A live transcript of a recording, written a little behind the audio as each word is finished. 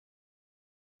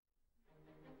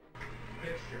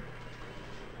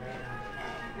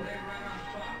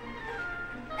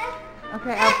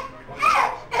Okay,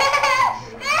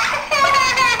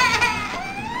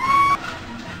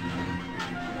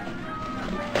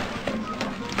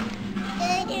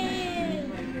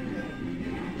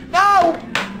 No!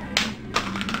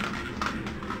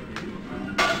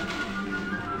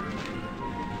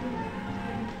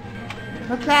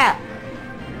 What's that?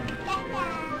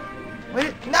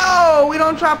 Wait, no! We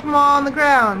don't drop them all on the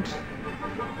ground.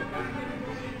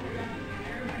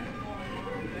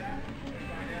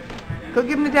 Go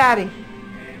give them to Daddy.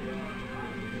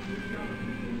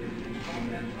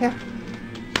 Here.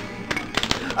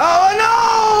 Oh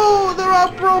no! They're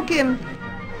all broken.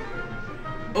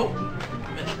 Oh.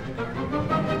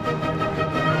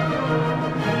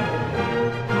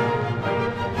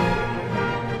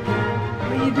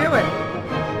 What are you doing?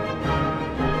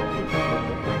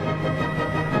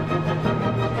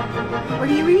 What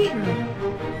are you eating?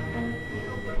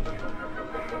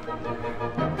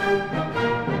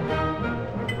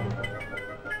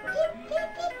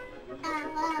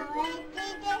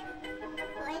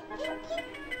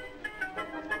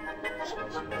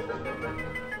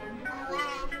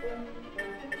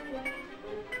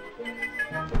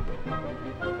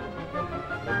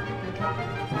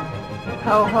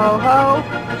 Ho ho ho!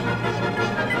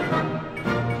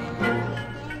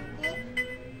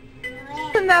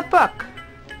 What's in that book?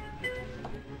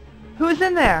 Who's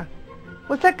in there?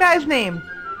 What's that guy's name?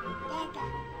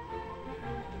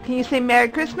 Can you say Merry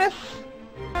Christmas?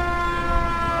 Here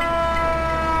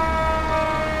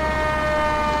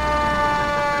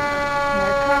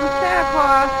comes Santa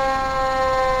Claus.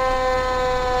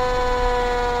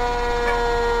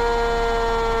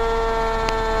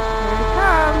 Here he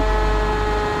comes.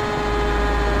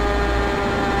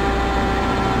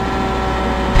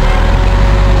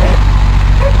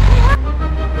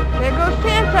 There goes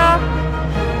Santa.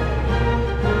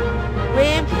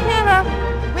 Wave to Santa.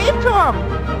 Wave to him.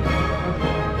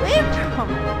 Wave to him.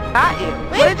 Got you.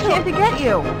 Where did Santa get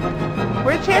you?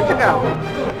 Where did Santa go?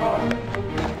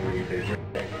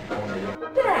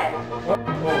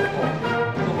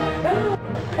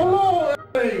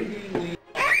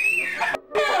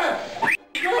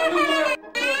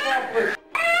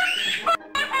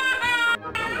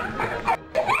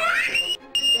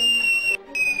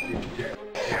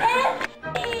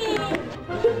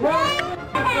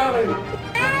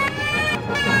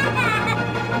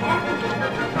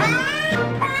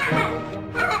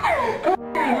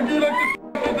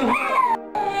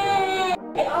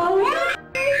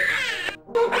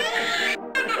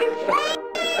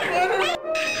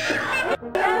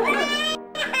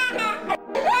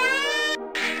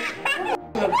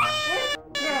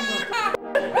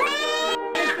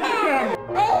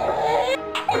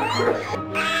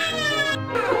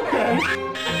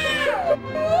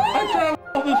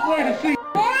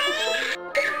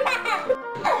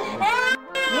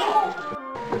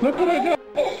 Look what I got!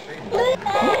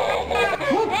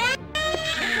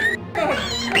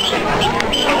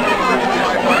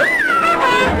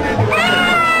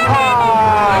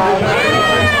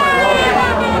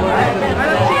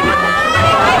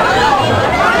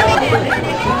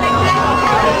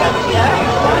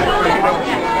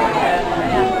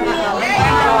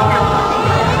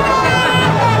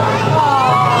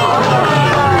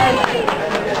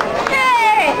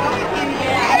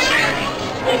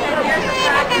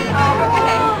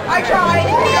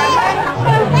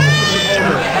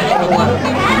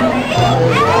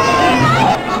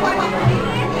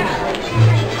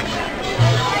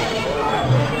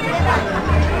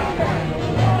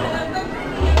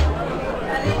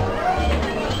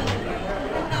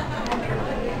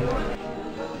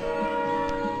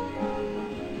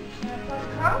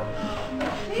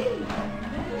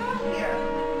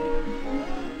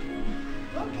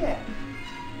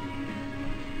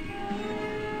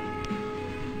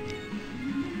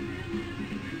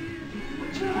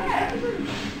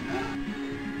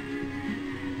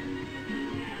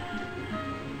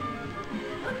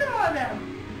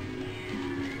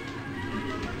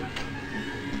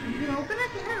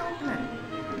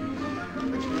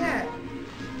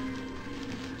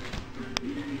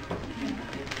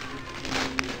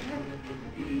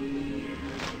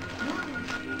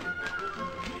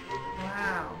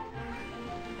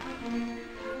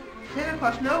 Santa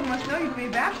Claus must know you to be a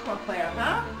basketball player,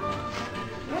 huh?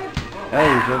 Yes.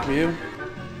 Hey, is that for you?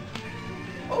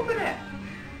 Open it.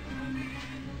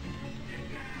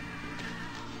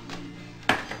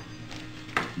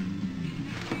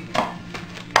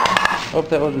 Hope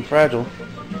that wasn't fragile.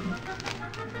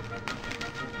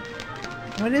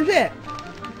 What is it?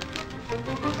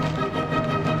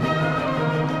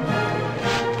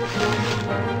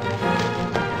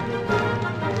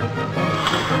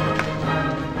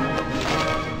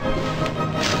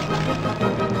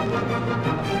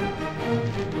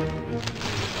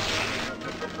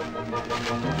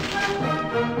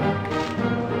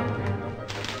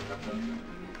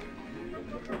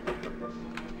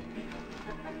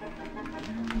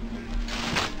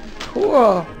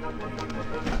 cool.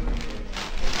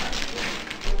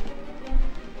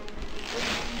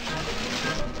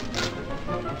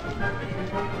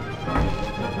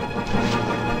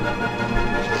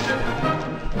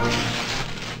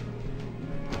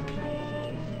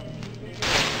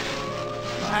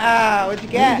 Wow, what'd you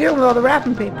get? What are you doing with all the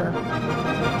wrapping paper?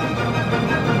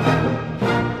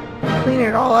 Cleaning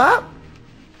it all up?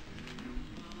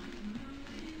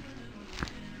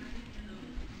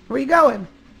 Where you going?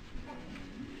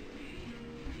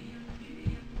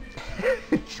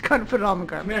 She's gonna put it all in the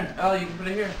garbage. Come here, Al, you can put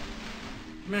it here.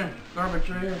 Come here, garbage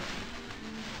right here.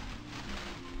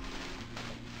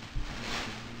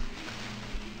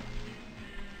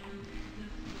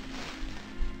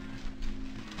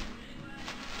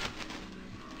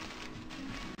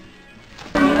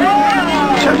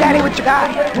 Show Daddy what you got.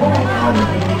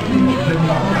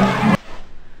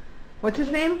 What's his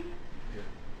name?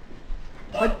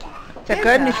 What? Is that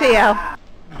good? Let me see, Al.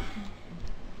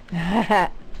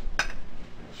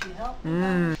 She helped me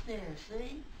downstairs,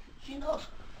 see? She knows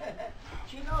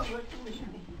what to leave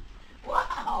me.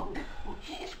 Wow!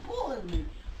 She's pulling me.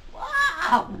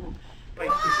 Wow!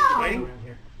 Wow!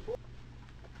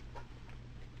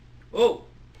 Oh!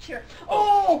 Sure.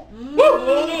 Oh!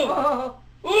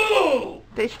 Ooh! Ooh!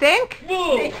 They stink?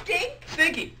 Ooh! They stink?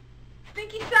 Stinky!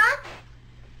 Stinky socks?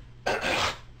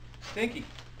 Stinky.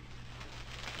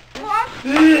 What?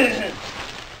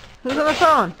 Who's on the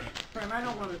phone? I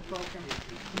don't want to talk him.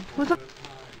 Who's on?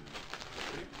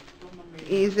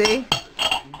 Easy.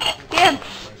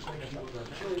 Dance.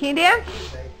 Can you dance?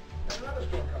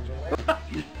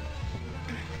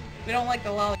 We don't like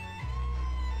the lolly.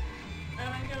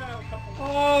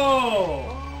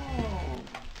 Oh!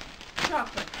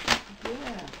 Chocolate.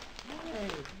 Yeah. Hey.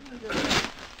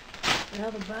 Now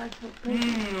the bag's so big. I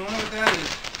wonder what that is.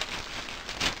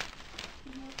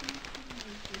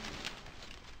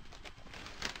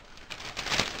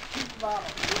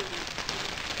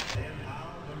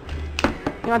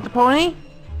 You want the pony?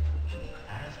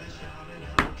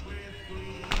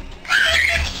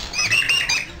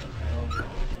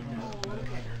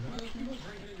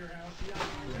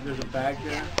 There's a bag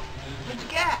there. What'd you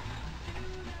get?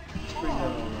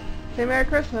 Say Merry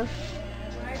Christmas.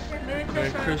 Merry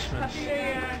Merry Christmas.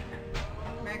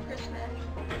 Merry Christmas.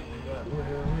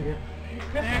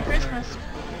 Merry Christmas.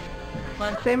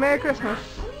 Say Merry Christmas.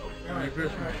 Merry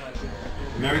Christmas.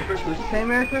 Merry Christmas. Say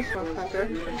Merry Christmas, Hunter.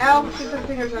 Al, keep your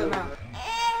fingers out of the mouth.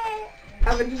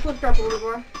 Alvin, just lift her up a little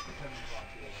more.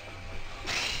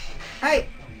 Hey,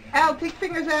 Al, take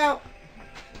fingers out.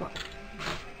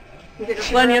 You take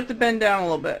a Len, you finger have to bend down a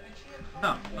little bit.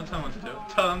 No, don't tell them what to do.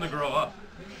 Tell them to grow up. out.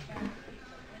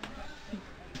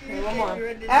 Okay, one more.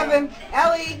 Evan,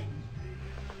 Ellie.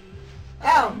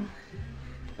 Al.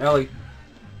 Ellie,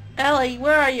 Ellie,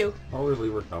 where are you? always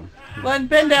leave her thumb. Len,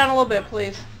 bend down a little bit,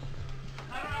 please.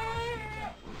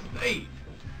 Hey!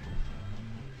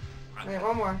 Okay,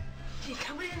 one more. Gee,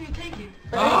 come in and take it.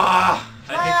 Ah!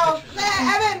 I hate Al, pictures.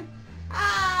 Evan.